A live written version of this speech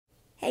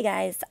Hey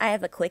guys, I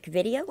have a quick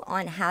video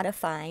on how to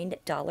find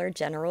Dollar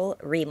General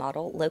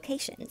remodel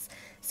locations.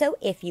 So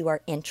if you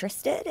are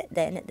interested,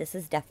 then this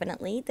is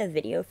definitely the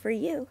video for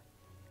you.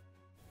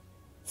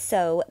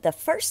 So the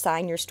first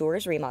sign your store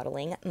is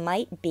remodeling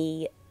might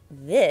be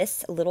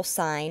this little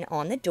sign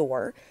on the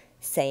door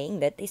saying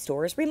that the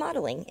store is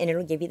remodeling, and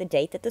it'll give you the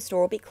date that the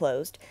store will be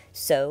closed.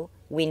 So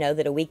we know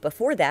that a week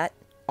before that,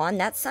 on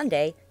that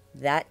Sunday,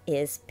 that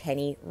is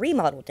Penny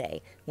Remodel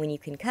Day, when you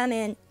can come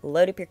in,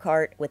 load up your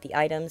cart with the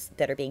items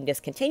that are being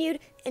discontinued,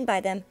 and buy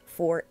them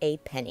for a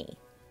penny.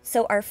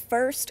 So our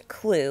first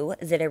clue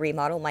that a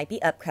remodel might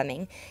be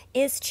upcoming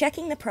is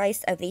checking the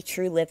price of the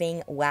True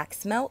Living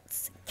wax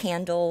melts,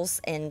 candles,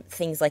 and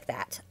things like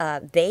that.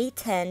 They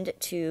tend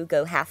to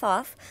go half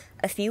off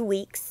a few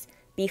weeks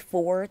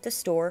before the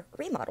store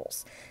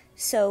remodels.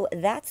 So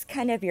that's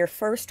kind of your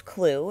first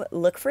clue.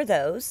 Look for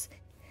those.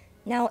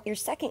 Now, your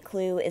second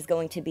clue is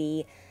going to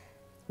be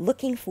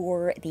looking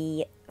for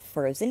the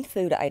frozen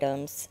food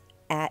items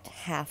at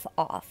half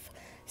off.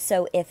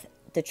 So if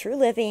the True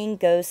Living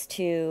goes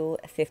to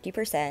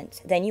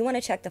 50%, then you want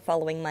to check the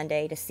following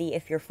Monday to see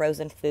if your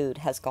frozen food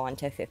has gone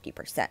to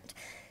 50%.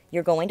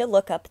 You're going to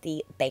look up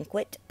the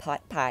banquet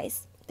pot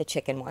pies, the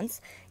chicken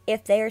ones.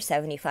 If they are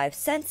 75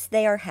 cents,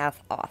 they are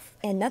half off.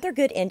 Another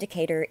good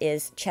indicator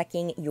is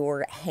checking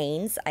your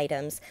Hanes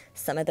items.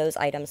 Some of those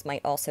items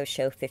might also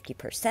show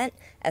 50%.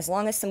 As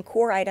long as some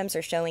core items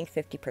are showing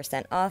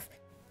 50% off,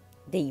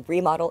 the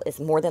remodel is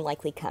more than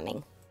likely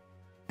coming.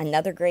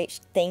 Another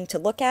great thing to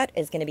look at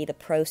is going to be the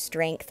Pro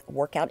Strength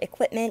workout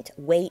equipment,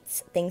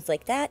 weights, things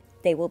like that.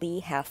 They will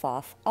be half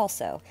off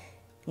also.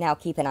 Now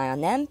keep an eye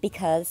on them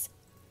because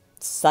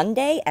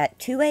Sunday at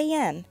 2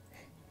 a.m.,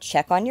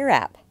 check on your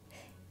app.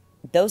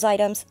 Those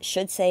items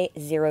should say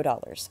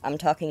 $0. I'm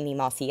talking the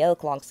Mossy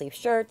Oak long sleeve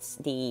shirts,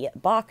 the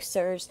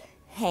boxers,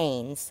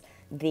 Hanes,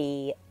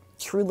 the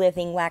True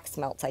Living wax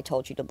melts I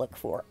told you to look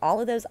for. All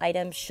of those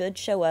items should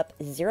show up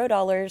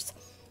 $0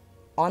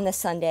 on the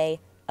Sunday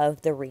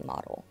of the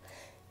remodel.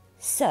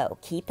 So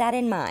keep that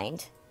in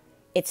mind.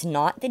 It's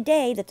not the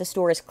day that the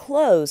store is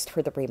closed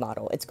for the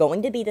remodel. It's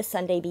going to be the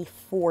Sunday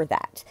before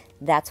that.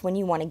 That's when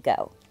you want to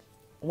go.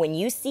 When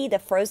you see the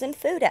frozen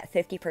food at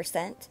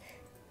 50%,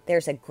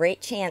 there's a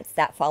great chance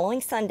that following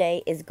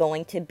Sunday is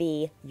going to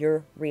be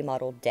your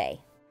remodel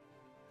day.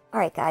 All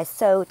right, guys,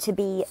 so to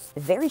be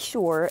very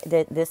sure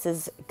that this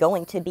is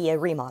going to be a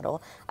remodel,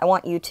 I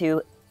want you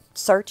to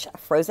search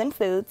frozen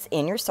foods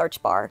in your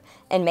search bar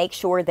and make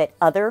sure that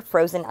other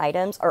frozen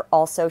items are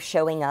also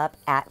showing up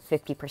at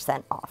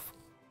 50% off.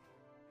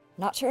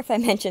 Not sure if I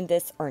mentioned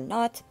this or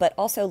not, but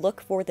also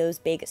look for those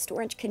big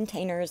storage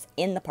containers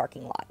in the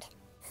parking lot.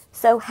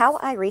 So how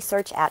I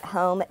research at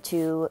home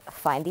to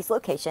find these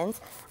locations,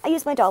 I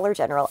use my Dollar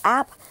General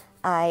app.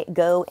 I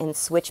go and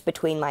switch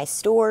between my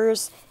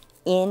stores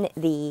in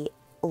the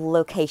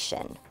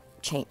location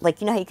change. Like,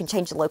 you know how you can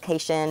change the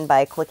location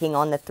by clicking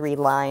on the three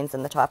lines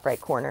in the top right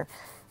corner?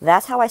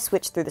 That's how I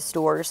switch through the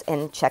stores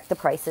and check the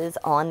prices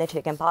on the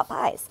chicken pot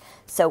pies.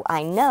 So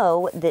I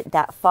know that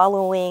that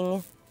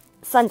following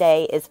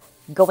Sunday is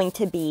going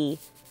to be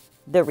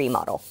the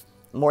remodel,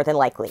 more than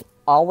likely.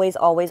 Always,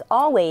 always,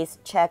 always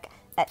check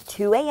at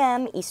 2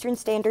 a.m. Eastern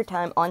Standard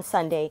Time on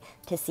Sunday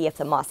to see if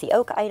the Mossy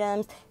Oak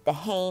items, the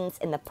Hanes,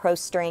 and the Pro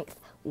Strength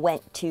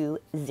went to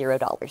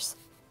 $0.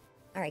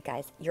 All right,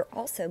 guys, you're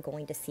also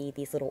going to see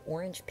these little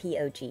orange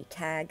POG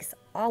tags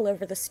all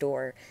over the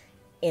store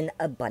in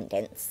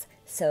abundance.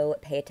 So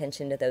pay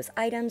attention to those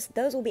items.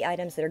 Those will be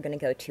items that are going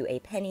to go to a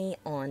penny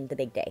on the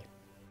big day.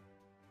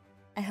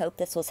 I hope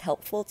this was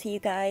helpful to you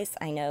guys.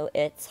 I know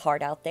it's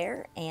hard out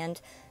there, and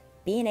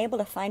being able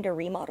to find a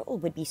remodel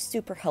would be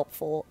super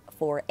helpful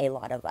for a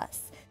lot of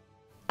us.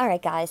 All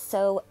right, guys,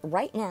 so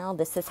right now,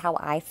 this is how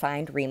I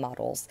find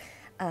remodels.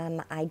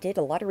 I did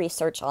a lot of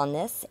research on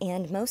this,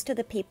 and most of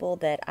the people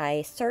that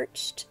I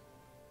searched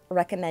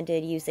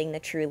recommended using the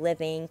True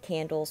Living,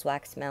 candles,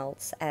 wax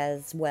melts,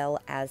 as well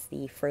as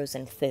the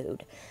frozen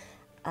food.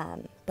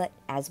 But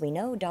as we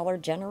know, Dollar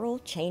General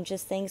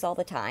changes things all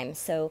the time.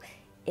 So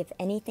if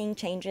anything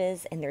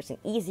changes and there's an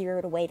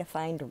easier way to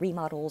find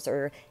remodels,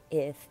 or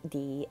if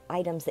the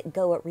items that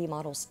go at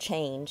remodels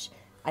change,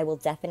 I will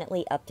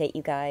definitely update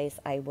you guys.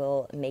 I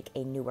will make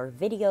a newer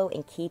video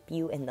and keep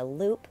you in the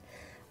loop.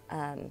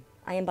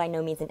 I am by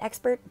no means an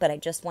expert, but I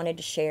just wanted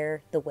to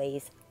share the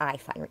ways I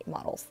find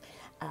remodels.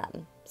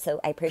 So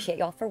I appreciate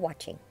y'all for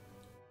watching.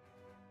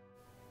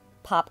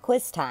 Pop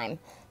quiz time.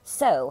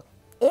 So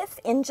if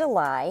in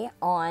July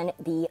on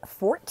the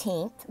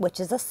 14th, which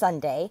is a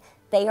Sunday,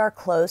 they are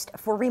closed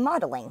for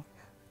remodeling,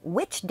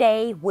 which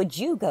day would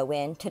you go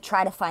in to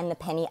try to find the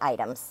penny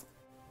items?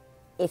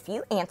 If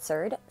you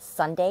answered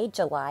Sunday,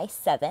 July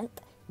 7th,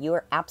 you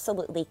are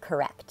absolutely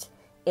correct.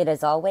 It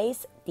is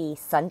always the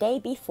Sunday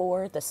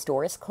before the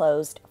store is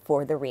closed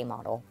for the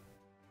remodel.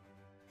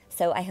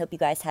 So I hope you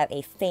guys have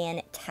a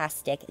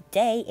fantastic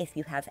day. If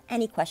you have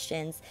any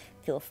questions,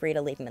 feel free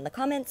to leave them in the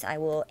comments. I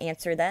will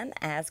answer them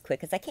as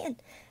quick as I can.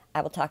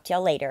 I will talk to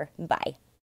y'all later. Bye.